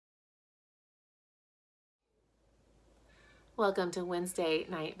Welcome to Wednesday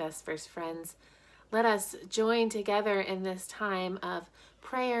Night Vespers, friends. Let us join together in this time of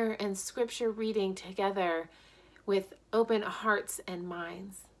prayer and scripture reading together with open hearts and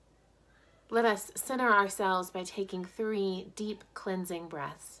minds. Let us center ourselves by taking 3 deep cleansing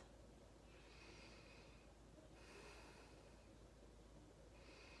breaths.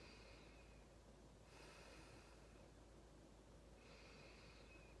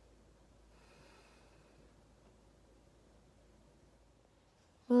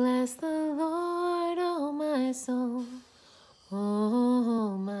 Bless the Lord, oh my soul,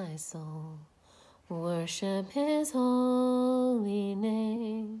 oh my soul. Worship his holy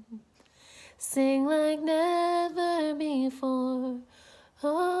name. Sing like never before,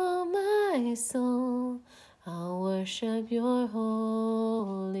 oh my soul. I'll worship your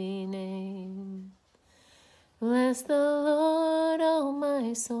holy name. Bless the Lord, oh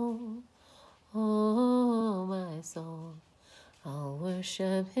my soul, oh my soul. I'll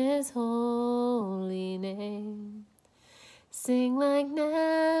worship his holy name. Sing like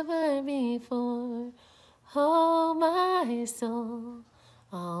never before, oh my soul.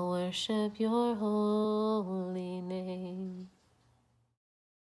 I'll worship your holy name.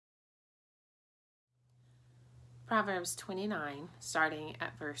 Proverbs 29, starting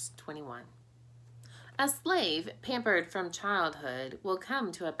at verse 21. A slave pampered from childhood will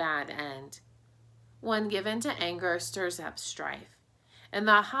come to a bad end. One given to anger stirs up strife, and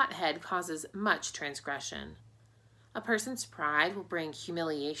the hothead causes much transgression. A person's pride will bring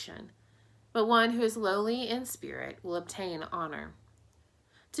humiliation, but one who is lowly in spirit will obtain honor.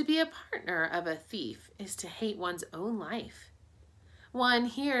 To be a partner of a thief is to hate one's own life. One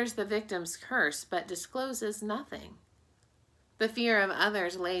hears the victim's curse but discloses nothing. The fear of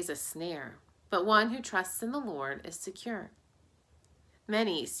others lays a snare, but one who trusts in the Lord is secure.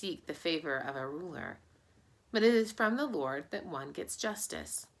 Many seek the favor of a ruler, but it is from the Lord that one gets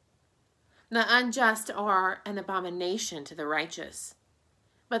justice. The unjust are an abomination to the righteous,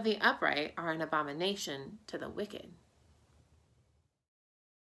 but the upright are an abomination to the wicked.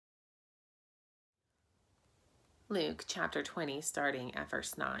 Luke chapter 20, starting at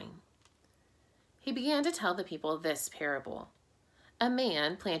verse 9. He began to tell the people this parable. A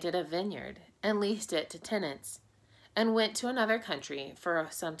man planted a vineyard and leased it to tenants, and went to another country for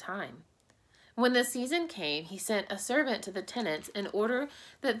some time. When the season came, he sent a servant to the tenants in order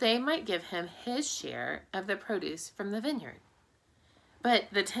that they might give him his share of the produce from the vineyard. But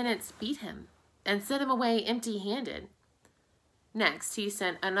the tenants beat him and sent him away empty-handed. Next, he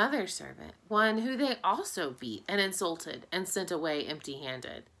sent another servant, one who they also beat and insulted and sent away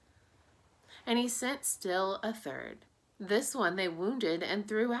empty-handed. And he sent still a third. This one they wounded and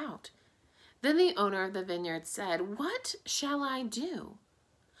threw out. Then the owner of the vineyard said, "What shall I do?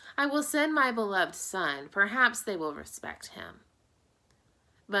 I will send my beloved son. Perhaps they will respect him."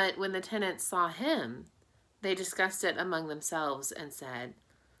 But when the tenants saw him, they discussed it among themselves and said,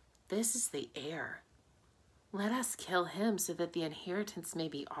 "This is the heir. Let us kill him so that the inheritance may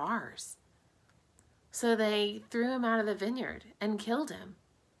be ours." So they threw him out of the vineyard and killed him.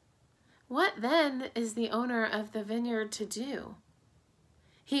 What then is the owner of the vineyard to do?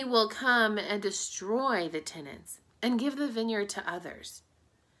 He will come and destroy the tenants and give the vineyard to others.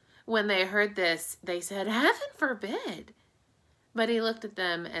 When they heard this, they said, "Heaven forbid." But he looked at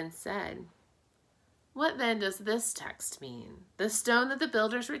them and said, "What then does this text mean? The stone that the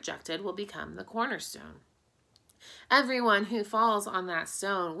builders rejected will become the cornerstone. Everyone who falls on that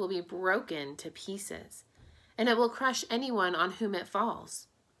stone will be broken to pieces, and it will crush anyone on whom it falls."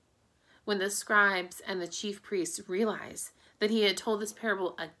 When the scribes and the chief priests realized that he had told this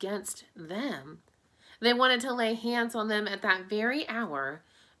parable against them, they wanted to lay hands on them at that very hour,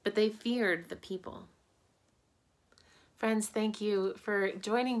 but they feared the people. Friends, thank you for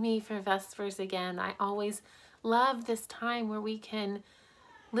joining me for Vespers again. I always love this time where we can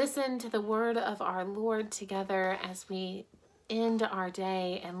listen to the word of our Lord together as we end our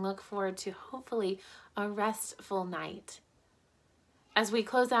day and look forward to hopefully a restful night. As we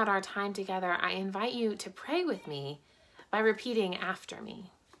close out our time together, I invite you to pray with me by repeating after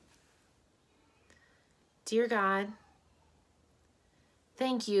me. Dear God,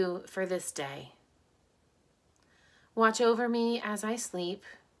 thank you for this day. Watch over me as I sleep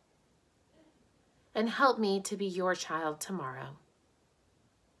and help me to be your child tomorrow.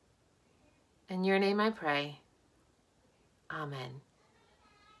 In your name I pray. Amen.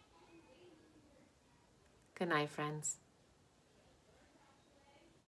 Good night, friends.